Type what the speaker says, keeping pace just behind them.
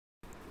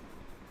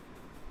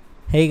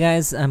Hey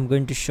guys, I'm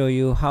going to show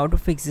you how to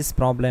fix this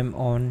problem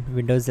on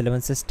Windows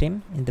 11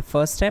 system. In the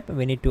first step,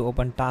 we need to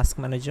open Task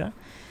Manager,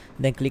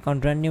 then click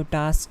on Run New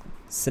Task,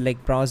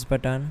 select Browse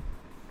button,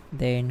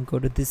 then go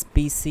to this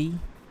PC.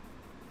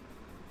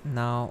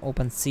 Now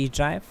open C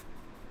drive,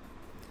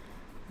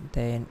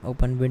 then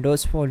open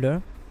Windows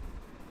folder.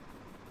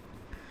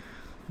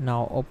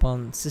 Now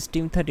open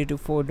System32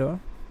 folder.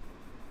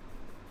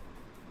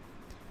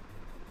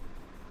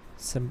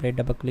 Simply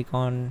double click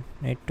on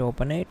it to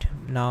open it.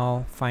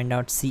 Now find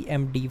out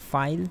cmd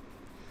file,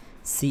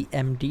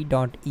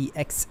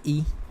 cmd.exe.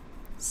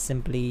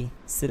 Simply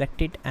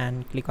select it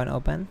and click on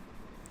open.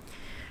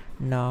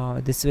 Now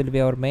this will be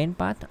our main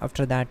path.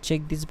 After that,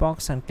 check this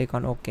box and click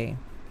on OK.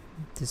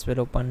 This will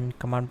open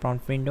command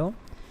prompt window.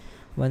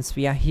 Once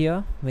we are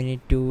here, we need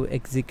to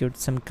execute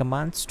some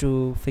commands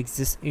to fix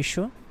this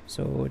issue.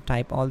 So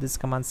type all these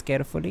commands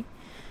carefully.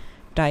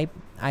 Type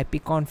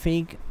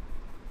ipconfig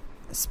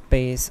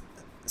space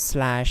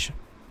 /flush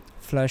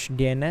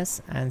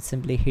DNS and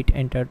simply hit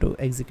enter to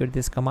execute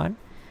this command.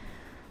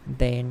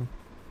 Then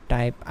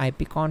type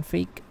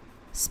ipconfig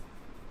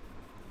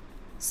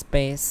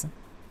space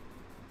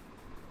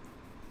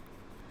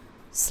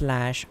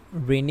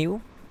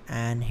 /renew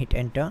and hit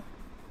enter.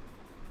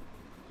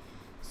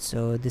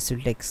 So this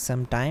will take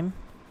some time.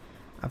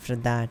 After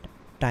that,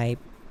 type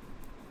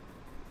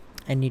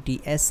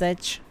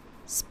netsh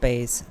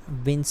space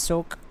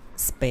winsock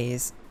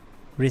space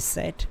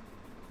reset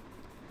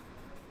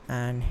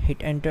and hit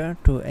enter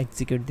to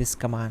execute this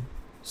command.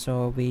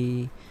 So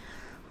we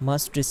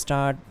must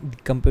restart the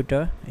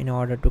computer in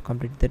order to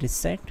complete the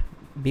reset.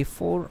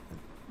 Before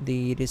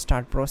the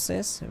restart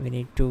process, we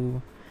need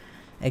to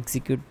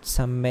execute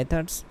some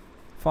methods.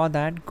 For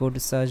that, go to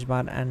search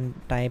bar and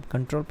type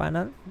control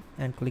panel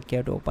and click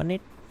here to open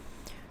it.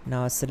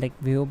 Now select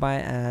view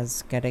by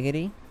as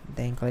category,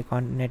 then click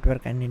on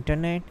network and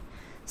internet,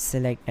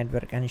 select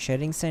network and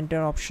sharing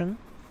center option,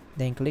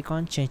 then click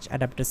on change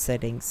adapter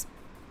settings.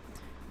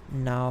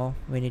 Now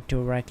we need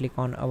to right click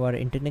on our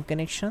internet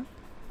connection,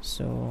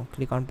 so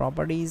click on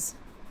properties,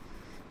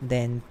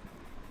 then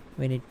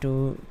we need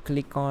to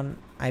click on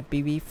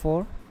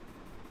IPv4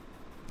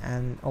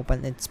 and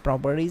open its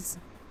properties,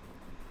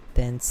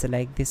 then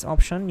select this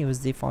option, use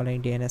the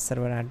following DNS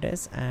server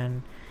address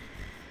and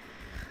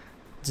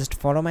just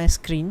follow my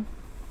screen,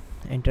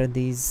 enter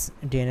these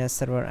DNS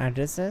server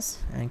addresses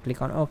and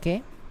click on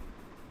OK.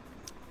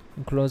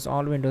 Close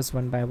all windows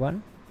one by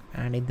one,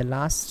 and in the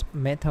last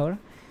method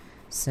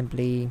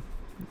simply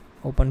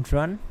open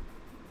run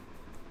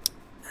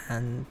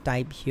and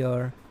type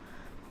here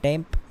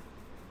temp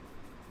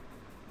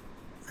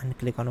and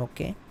click on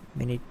OK.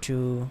 We need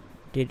to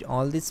delete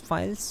all these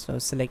files, so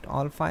select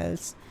all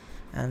files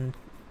and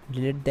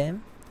delete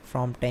them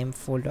from temp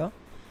folder.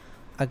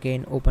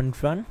 Again open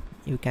run.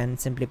 You can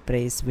simply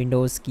press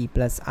Windows key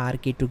plus R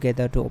key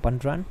together to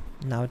open run.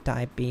 Now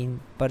type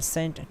in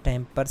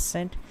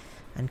 %temp%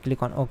 and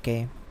click on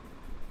OK.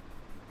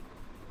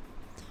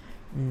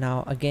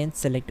 Now again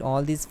select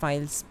all these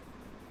files,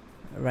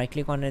 right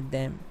click on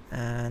them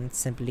and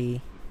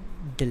simply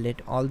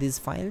delete all these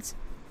files.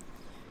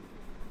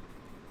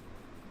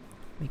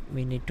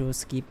 We need to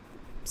skip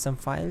some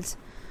files.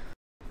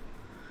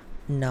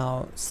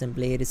 Now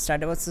simply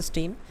restart our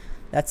system.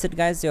 That's it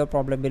guys, your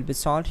problem will be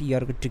solved. You're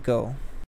good to go.